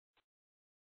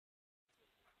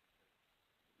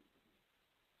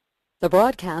The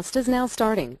broadcast is now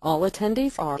starting. All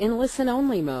attendees are in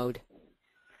listen-only mode.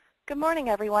 Good morning,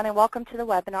 everyone, and welcome to the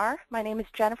webinar. My name is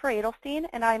Jennifer Adelstein,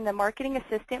 and I'm the Marketing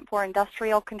Assistant for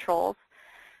Industrial Controls.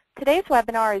 Today's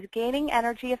webinar is Gaining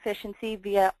Energy Efficiency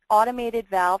via Automated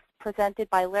Valves, presented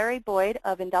by Larry Boyd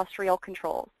of Industrial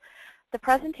Controls. The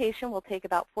presentation will take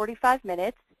about 45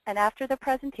 minutes, and after the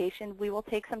presentation, we will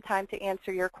take some time to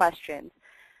answer your questions.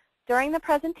 During the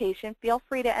presentation, feel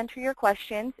free to enter your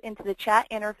questions into the chat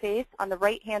interface on the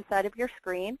right-hand side of your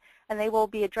screen, and they will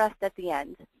be addressed at the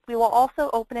end. We will also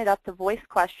open it up to voice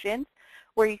questions,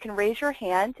 where you can raise your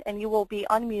hand and you will be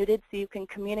unmuted so you can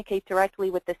communicate directly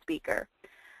with the speaker.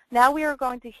 Now we are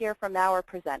going to hear from our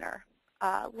presenter.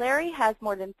 Larry has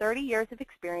more than 30 years of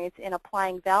experience in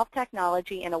applying valve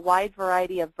technology in a wide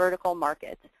variety of vertical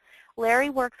markets. Larry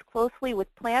works closely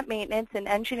with plant maintenance and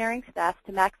engineering staff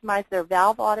to maximize their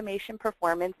valve automation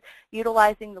performance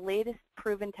utilizing the latest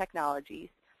proven technologies.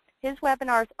 His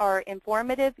webinars are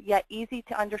informative yet easy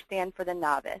to understand for the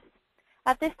novice.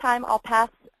 At this time, I'll pass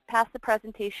the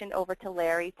presentation over to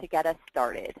Larry to get us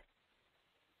started.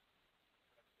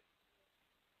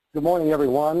 Good morning,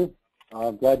 everyone.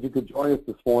 I'm glad you could join us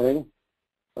this morning.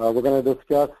 We're going to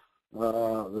discuss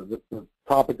the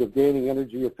topic of gaining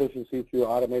energy efficiency through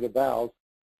automated valves,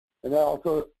 and that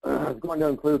also is going to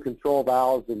include control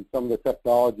valves and some of the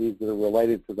technologies that are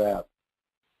related to that.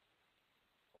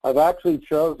 I've actually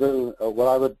chosen what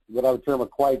I would term a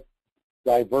quite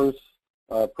diverse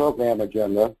program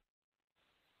agenda.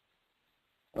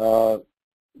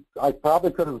 I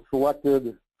probably could have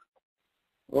selected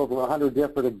over 100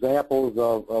 different examples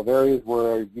of areas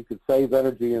where you could save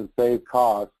energy and save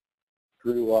costs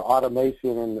through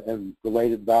automation and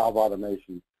related valve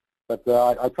automation. But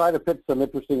I try to pick some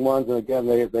interesting ones, and again,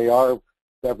 they are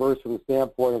diverse from the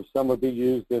standpoint of some will be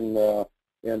used in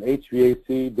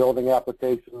HVAC building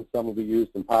applications, some will be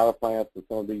used in power plants, and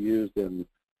some will be used in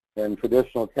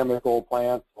traditional chemical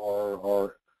plants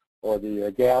or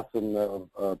the gas and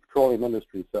petroleum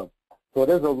industry. So it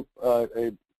is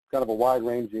a kind of a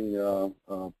wide-ranging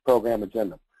program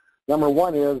agenda. Number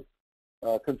one is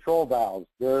control valves.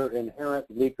 They're inherent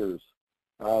leakers.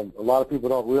 A lot of people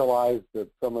don't realize that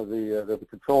some of the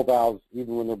control valves,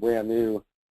 even when they're brand new,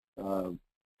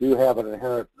 do have an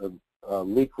inherent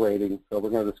leak rating. So we're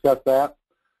going to discuss that.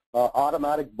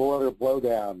 Automatic boiler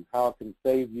blowdown, how it can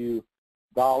save you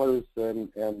dollars and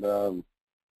a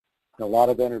lot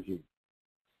of energy.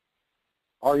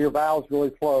 Are your valves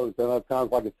really closed? I know it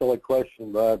sounds like a silly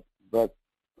question, but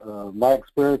my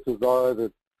experiences are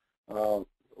that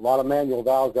a lot of manual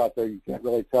valves out there, you can't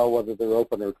really tell whether they're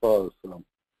open or closed. So,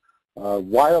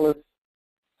 wireless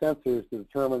sensors to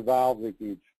determine valve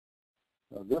leakage.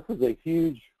 This is a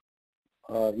huge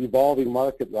evolving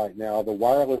market right now. The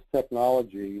wireless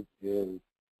technology is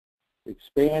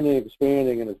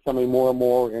expanding, and it's coming more and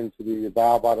more into the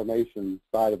valve automation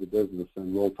side of the business,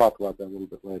 and we'll talk about that a little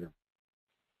bit later.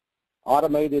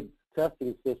 Automated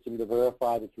testing system to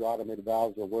verify that your automated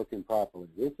valves are working properly.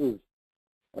 This is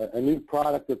a new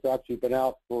product that's actually been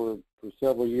out for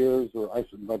several years, or I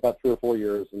should about 3 or 4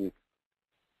 years, and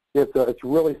it's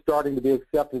really starting to be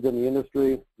accepted in the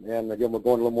industry. And again, we'll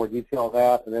go into a little more detail on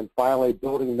that. And then finally,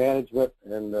 building management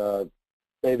and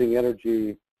saving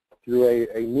energy through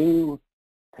a new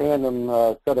tandem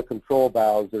set of control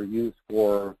valves that are used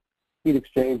for heat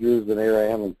exchangers and air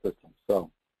handling systems.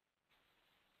 So.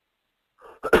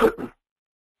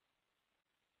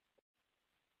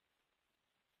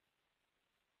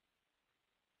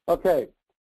 Okay,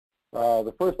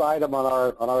 the first item on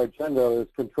our agenda is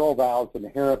control valves and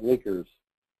inherent leakers.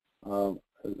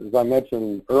 As I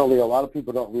mentioned earlier, a lot of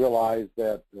people don't realize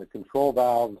that the control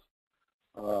valves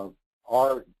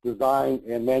are designed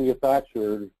and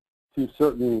manufactured to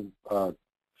certain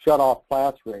shut-off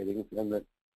class ratings, and that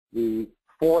the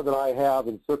 4 that I have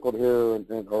encircled here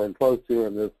or enclosed here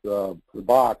in this the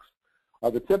box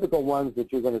are the typical ones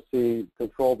that you're going to see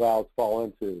control valves fall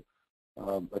into.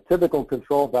 A typical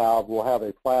control valve will have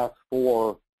a class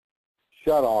 4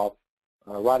 shutoff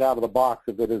right out of the box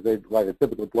if it is like a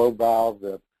typical globe valve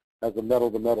that has a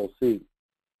metal-to-metal seat.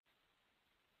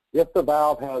 If the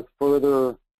valve has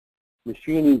further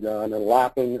machining done and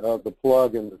lapping of the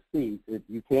plug and the seat,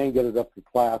 you can get it up to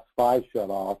class 5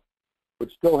 shutoff,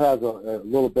 which still has a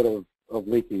little bit of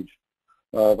leakage.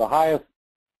 The highest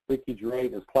leakage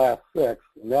rate is class 6,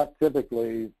 and that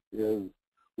typically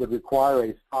would require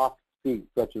a soft seat,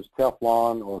 such as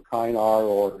Teflon or Kynar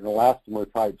or an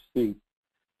elastomer type seat.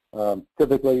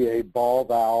 Typically a ball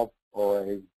valve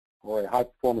or a high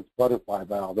performance butterfly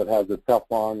valve that has a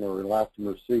Teflon or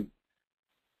elastomer seat.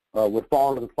 would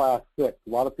fall into Class 6. A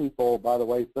lot of people, by the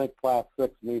way, think Class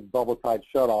 6 means bubble-tight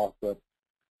shutoff, but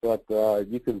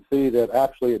you can see that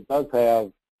actually it does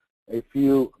have a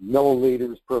few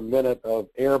milliliters per minute of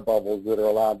air bubbles that are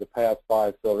allowed to pass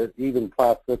by, so even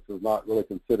Class 6 is not really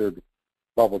considered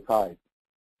bubble-tight.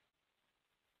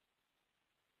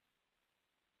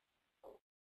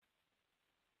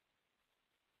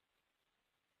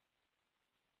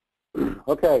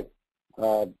 Okay,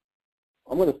 I'm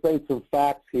going to state some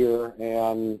facts here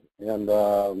and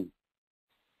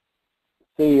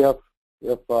see if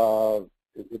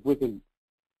we can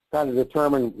kind of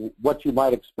determine what you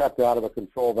might expect out of a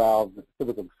control valve, the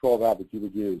typical control valve that you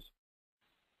would use.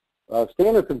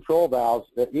 Standard control valves,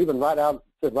 even brand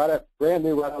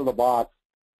new right out of the box,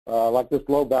 like this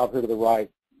globe valve here to the right,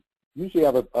 usually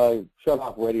have a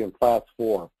shutoff rating in Class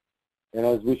 4. And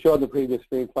as we showed in the previous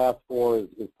screen, Class 4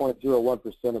 is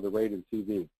 0.01% of the rated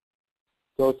CV.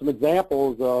 So some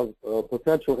examples of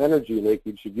potential energy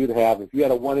leakage that you'd have if you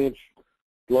had a 1-inch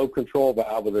globe control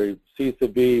valve with a C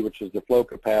sub B, which is the flow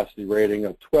capacity rating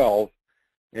of 12,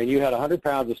 and you had 100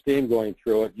 pounds of steam going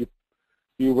through it,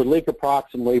 you would leak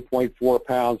approximately 0.4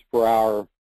 pounds per hour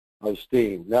of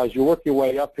steam. Now, as you work your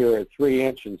way up here at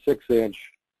 3-inch and 6-inch,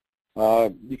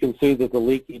 you can see that the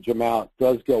leakage amount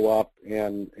does go up,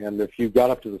 and if you got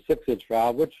up to the 6-inch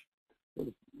valve, which there's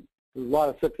a lot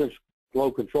of 6-inch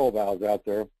globe control valves out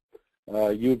there,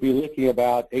 you'd be leaking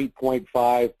about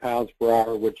 8.5 pounds per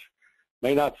hour, which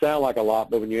may not sound like a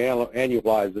lot, but when you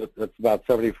annualize it, that's about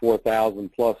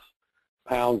 74,000 plus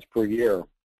pounds per year.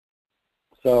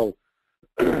 So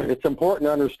it's important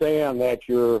to understand that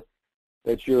your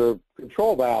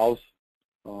control valves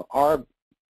are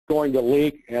going to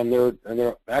leak, and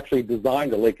they're actually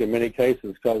designed to leak in many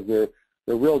cases because their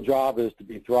real job is to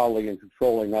be throttling and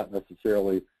controlling, not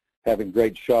necessarily having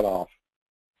great shutoff.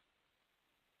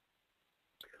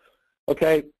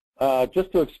 Okay,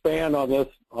 just to expand on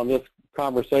this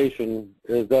conversation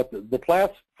is that the Class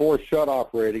 4 shutoff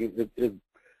rating is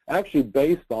actually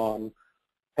based on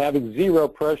having zero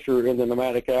pressure in the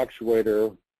pneumatic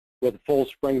actuator with full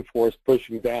spring force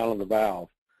pushing down on the valve.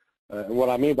 And what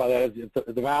I mean by that is if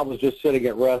the valve was just sitting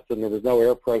at rest and there was no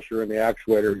air pressure in the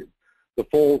actuator, the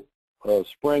full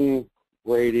spring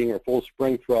rating or full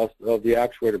spring thrust of the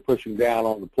actuator pushing down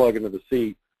on the plug into the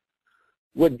seat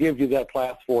would give you that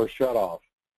Class 4 shutoff.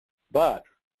 But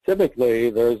typically,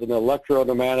 there's an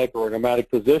electro-pneumatic or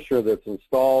pneumatic positioner that's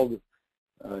installed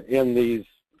in these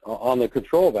on the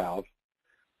control valve,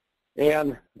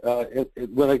 and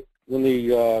when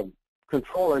the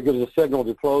controller gives a signal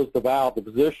to close the valve, the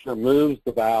positioner moves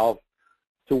the valve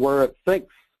to where it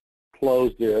thinks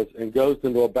closed is and goes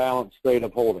into a balanced state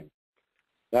of holding.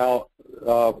 Now,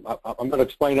 I'm going to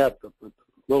explain that a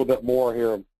little bit more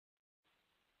here.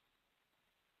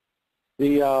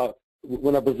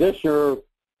 When a positioner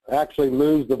actually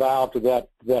moves the valve to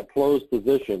that closed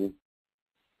position,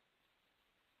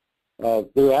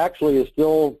 there actually is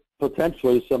still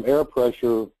potentially some air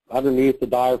pressure underneath the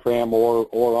diaphragm or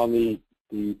on the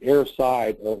air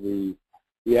side of the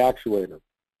actuator.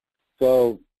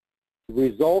 So the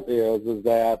result is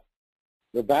that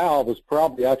the valve is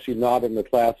probably actually not in the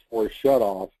Class 4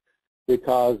 shutoff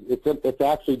because it's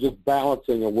actually just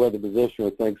balancing on where the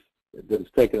positioner thinks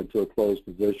it's taken it to a closed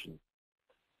position.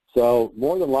 So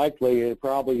more than likely, it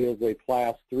probably is a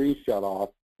Class 3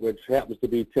 shutoff, which happens to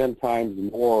be 10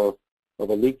 times more of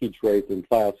a leakage rate than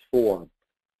Class 4.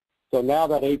 So now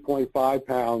that 8.5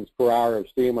 pounds per hour of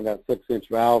steam on that 6-inch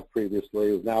valve previously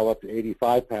is now up to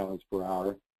 85 pounds per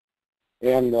hour.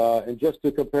 And just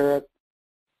to compare it,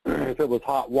 if it was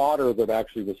hot water that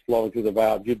actually was flowing through the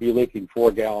valve, you'd be leaking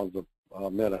 4 gallons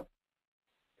a minute.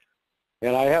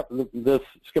 And I have this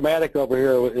schematic over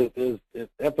here is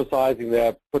emphasizing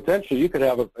that potentially you could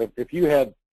have, if you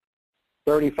had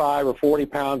 35 or 40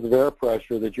 pounds of air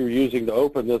pressure that you're using to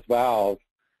open this valve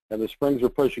and the springs are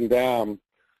pushing down,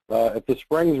 if the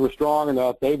springs were strong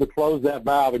enough, they would close that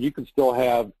valve and you could still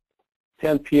have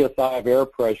 10 psi of air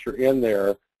pressure in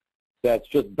there that's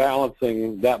just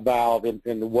balancing that valve in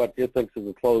what it thinks is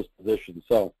a closed position.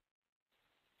 So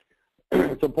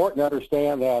it's important to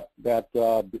understand that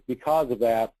because of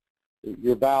that,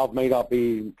 your valve may not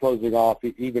be closing off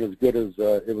even as good as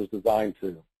it was designed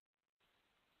to.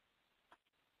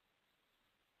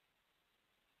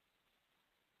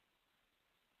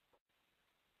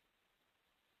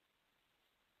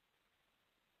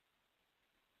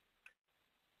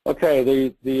 Okay,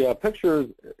 the picture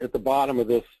at the bottom of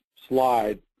this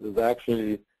slide is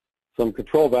actually some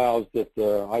control valves that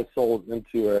I sold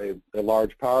into a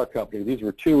large power company. These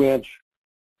were 2-inch,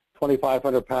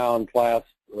 2,500-pound class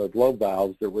globe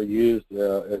valves that were used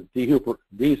as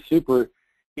de-superheater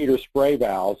spray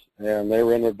valves, and they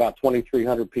were in about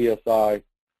 2,300 psi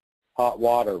hot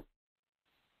water.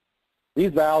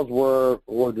 These valves were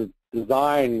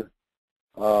designed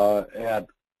at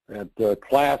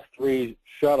Class 3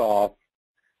 shutoff,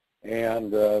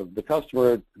 and the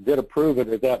customer did approve it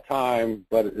at that time,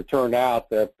 but it turned out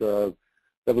that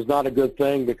that was not a good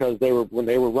thing, because when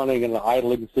they were running in an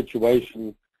idling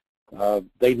situation,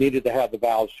 they needed to have the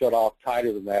valves shut off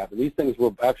tighter than that. And these things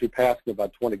were actually passing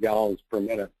about 20 gallons per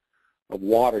minute of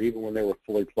water, even when they were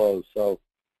fully closed. So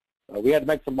we had to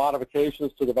make some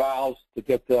modifications to the valves to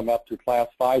get them up to Class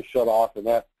 5 shut off, and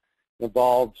that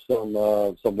involved some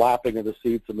lapping of the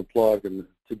seats and the plug, and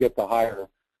to get the higher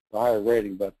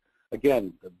rating. But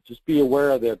again, just be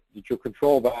aware that your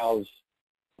control valves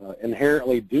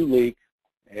inherently do leak,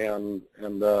 and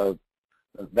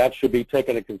that should be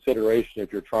taken into consideration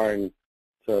if you're trying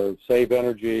to save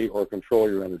energy or control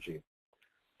your energy.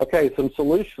 Okay, some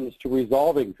solutions to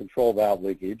resolving control valve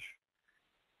leakage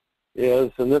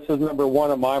is, and this is number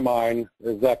one in my mind,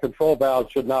 is that control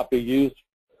valves should not be used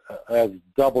as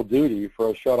double duty for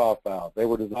a shutoff valve. They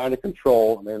were designed to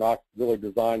control, and they're not really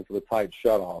designed for the tight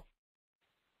shutoff.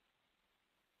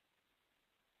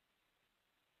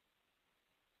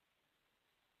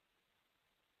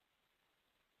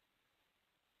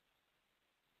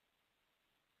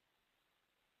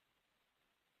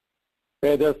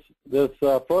 Okay, this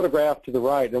photograph to the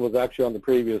right, and it was actually on the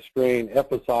previous screen,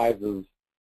 emphasizes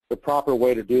the proper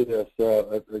way to do this.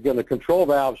 Again, the control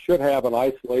valve should have an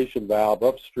isolation valve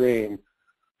upstream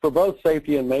for both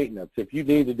safety and maintenance. If you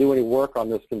need to do any work on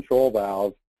this control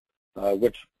valve,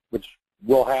 which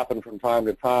will happen from time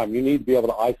to time, you need to be able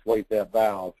to isolate that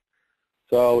valve.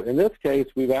 So in this case,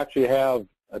 we've actually have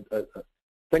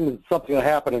something that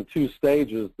happened in two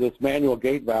stages. This manual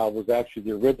gate valve was actually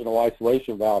the original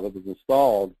isolation valve that was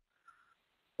installed,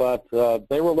 but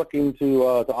they were looking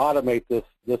to automate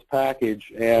this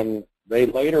package, and they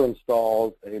later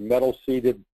installed a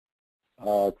metal-seated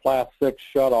Class 6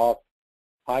 shutoff,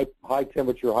 high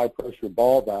temperature, high pressure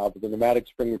ball valve with a pneumatic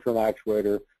spring return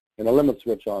actuator and a limit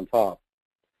switch on top.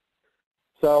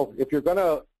 So if you're going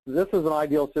to, this is an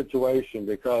ideal situation,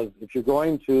 because if you're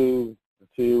going to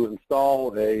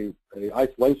install a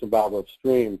isolation valve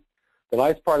upstream, the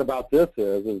nice part about this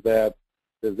is that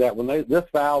when this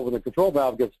valve, when the control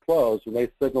valve gets closed, when they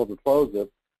signal to close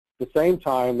it, at the same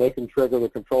time they can trigger the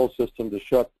control system to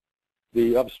shut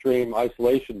the upstream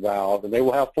isolation valve, and they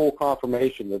will have full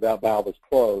confirmation that that valve is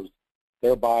closed.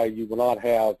 Thereby, you will not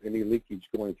have any leakage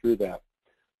going through that.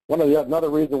 Another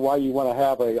reason why you want to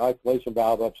have an isolation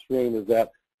valve upstream is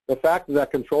that the fact that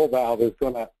that control valve is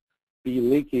going to be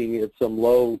leaking at some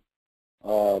low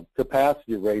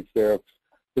capacity rates there.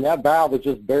 And that valve is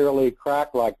just barely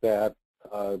cracked like that.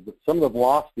 Some of the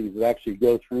velocities that actually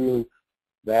go through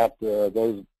that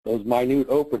those minute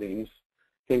openings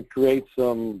can create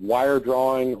some wire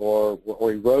drawing or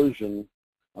erosion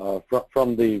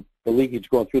from the leakage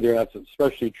going through there. That's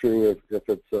especially true if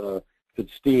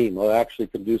it's steam. It actually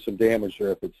can do some damage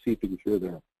there if it's seeping through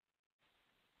there.